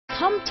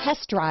Come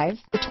test drive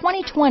the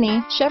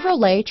 2020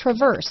 Chevrolet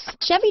Traverse.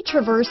 Chevy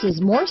Traverse is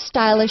more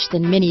stylish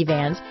than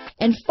minivans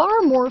and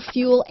far more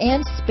fuel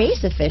and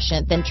space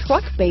efficient than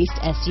truck-based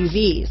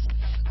SUVs.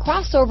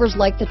 Crossovers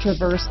like the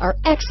Traverse are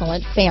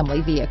excellent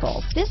family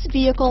vehicles. This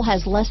vehicle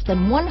has less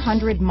than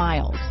 100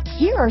 miles.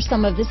 Here are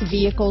some of this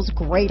vehicle's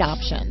great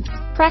options: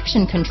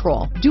 traction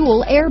control,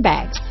 dual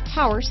airbags,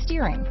 power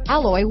steering,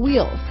 alloy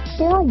wheels,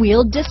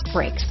 four-wheel disc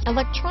brakes,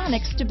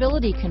 electronic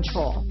stability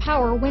control,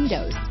 power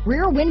windows,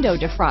 rear window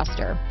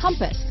defroster,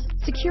 compass,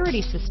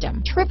 security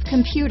system, trip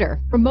computer,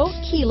 remote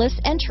keyless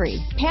entry,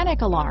 panic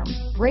alarm,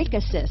 brake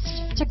assist,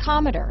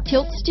 tachometer,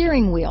 tilt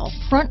steering wheel,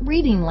 front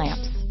reading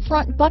lamps,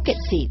 front bucket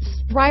seats,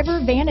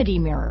 driver vanity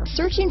mirror.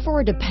 Searching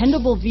for a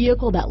dependable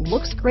vehicle that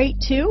looks great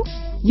too?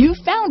 You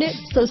found it,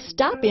 so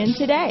stop in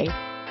today.